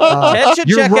 Yeah. Ted should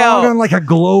You're check wrong out. on like a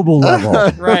global level.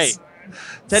 Right.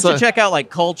 To check out like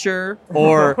culture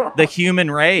or the human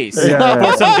race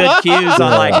Yeah. for some good cues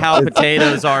on like how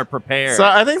potatoes are prepared. So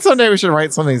I think someday we should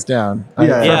write some of these down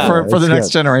Yeah. for the It's next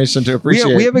good. generation to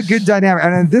appreciate. We have a good dynamic,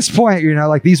 and at this point,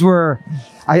 like these were.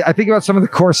 I think about some of the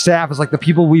core staff as like the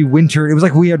people we wintered. It was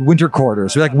like we had winter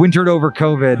quarters. We like wintered over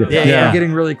COVID. Yeah. We're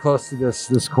getting really close to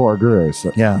this core group.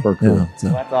 So we're cool. yeah. So-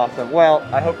 That's awesome. Well,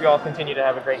 I hope you all continue to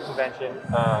have a great convention.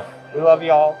 We love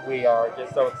you all. We are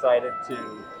just so excited to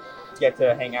get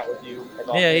to hang out with you. As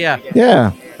often Yeah. as we get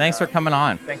Yeah. Thanks for coming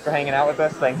on. Thanks for hanging out with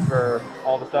us. Thanks for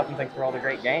all the stuff, and thanks for all the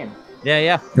great games.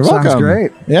 Yeah. You're Sounds welcome.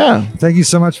 great. Yeah. Thank you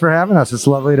so much for having us. It's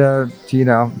lovely to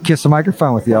kiss the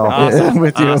microphone with y'all. Awesome.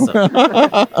 With you. Awesome.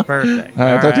 Perfect. All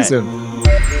right. Talk to you soon.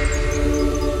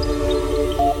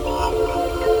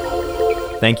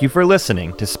 Thank you for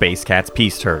listening to Space Cats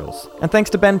Peace Turtles, and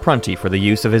thanks to Ben Prunty for the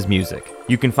use of his music.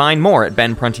 You can find more at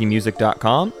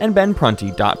benpruntymusic.com and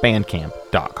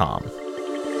benprunty.bandcamp.com.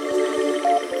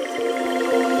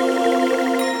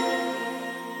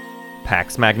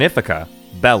 Pax Magnifica,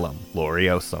 Bellum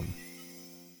Gloriosum.